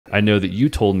I know that you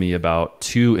told me about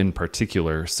two in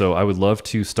particular. So I would love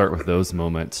to start with those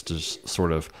moments to just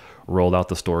sort of roll out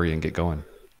the story and get going.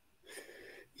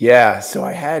 Yeah, so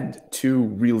I had two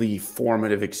really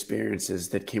formative experiences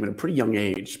that came at a pretty young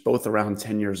age, both around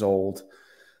 10 years old.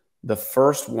 The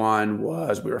first one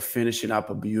was we were finishing up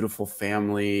a beautiful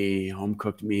family home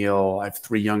cooked meal. I have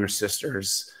three younger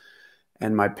sisters,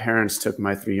 and my parents took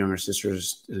my three younger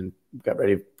sisters and got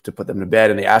ready to put them to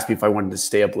bed. And they asked me if I wanted to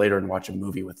stay up later and watch a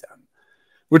movie with them,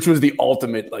 which was the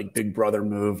ultimate like big brother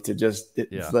move to just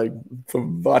Yeah. like to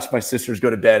watch my sisters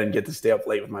go to bed and get to stay up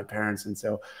late with my parents. And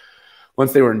so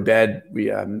once they were in bed,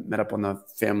 we met up on the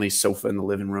family sofa in the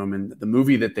living room. And the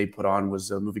movie that they put on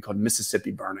was a movie called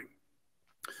Mississippi Burning,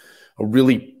 a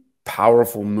really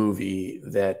powerful movie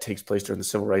that takes place during the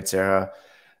civil rights era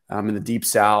in the Deep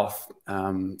South.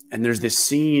 And there's this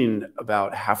scene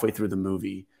about halfway through the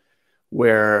movie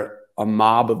where a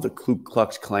mob of the Ku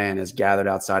Klux Klan is gathered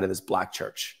outside of this black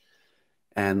church,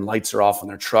 and lights are off on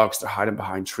their trucks. They're hiding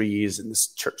behind trees, and this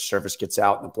church service gets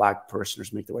out, and the black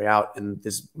parishioners make their way out, and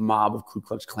this mob of Ku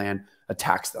Klux Klan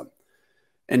attacks them.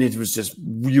 And it was just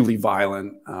really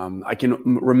violent. I can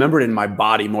remember it in my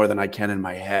body more than I can in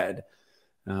my head.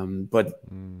 But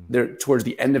there, towards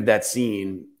the end of that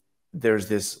scene, there's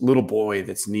this little boy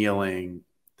that's kneeling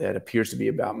that appears to be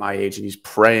about my age, and he's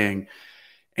praying,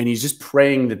 and he's just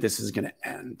praying that this is going to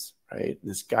end, right? And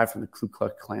this guy from the Ku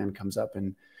Klux Klan comes up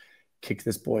and kicks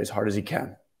this boy as hard as he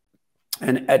can.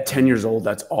 And at 10 years old,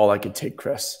 that's all I could take,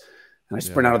 Chris. And I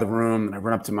sprint out of the room, and I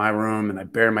run up to my room, and I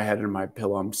bury my head in my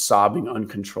pillow. I'm sobbing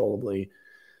uncontrollably.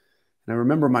 And I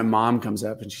remember my mom comes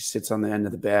up, and she sits on the end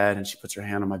of the bed, and she puts her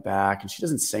hand on my back, and she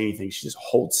doesn't say anything. She just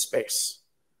holds space,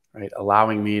 right?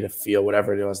 Allowing me to feel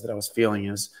whatever it was that I was feeling.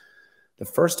 Is the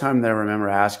first time that I remember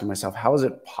asking myself, how is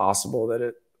it possible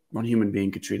that one human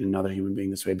being could treat another human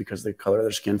being this way because of the color of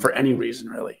their skin, for any reason,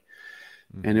 really?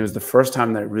 And it was the first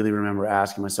time that I really remember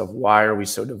asking myself, why are we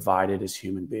so divided as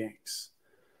human beings?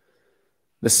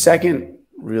 The second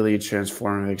really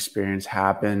transformative experience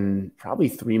happened probably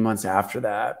 3 months after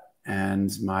that.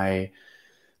 And my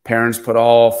parents put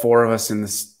all four of us in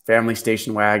this family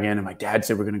station wagon, and my dad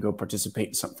said we're going to go participate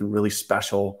in something really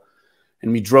special.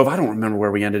 And we drove, I don't remember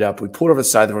where we ended up. We pulled over the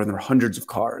side of the road, and there were hundreds of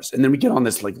cars. And then we get on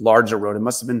this like larger road. It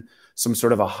must have been some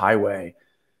sort of a highway.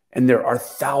 And there are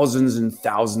thousands and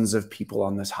thousands of people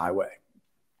on this highway.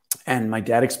 And my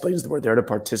dad explains that we're there to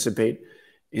participate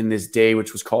in this day,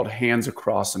 which was called Hands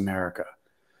Across America,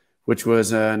 which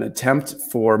was an attempt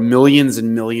for millions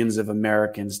and millions of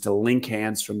Americans to link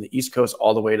hands from the East Coast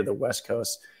all the way to the West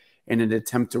Coast in an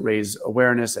attempt to raise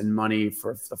awareness and money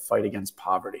for the fight against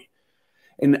poverty.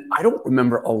 And I don't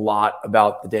remember a lot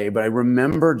about the day, but I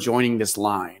remember joining this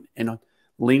line and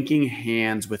linking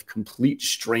hands with complete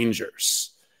strangers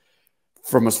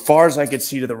from as far as I could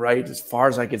see to the right, as far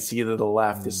as I could see to the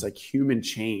left, this like human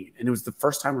chain. And it was the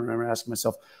first time I remember asking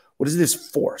myself, what is this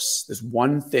force, this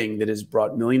one thing that has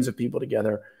brought millions of people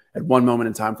together at one moment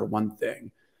in time for one thing?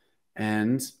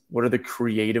 And what are the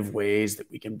creative ways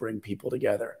that we can bring people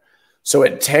together? So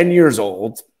at 10 years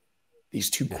old,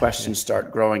 these two questions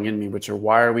start growing in me, which are,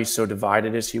 why are we so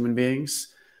divided as human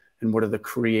beings? And what are the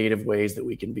creative ways that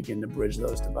we can begin to bridge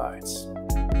those divides?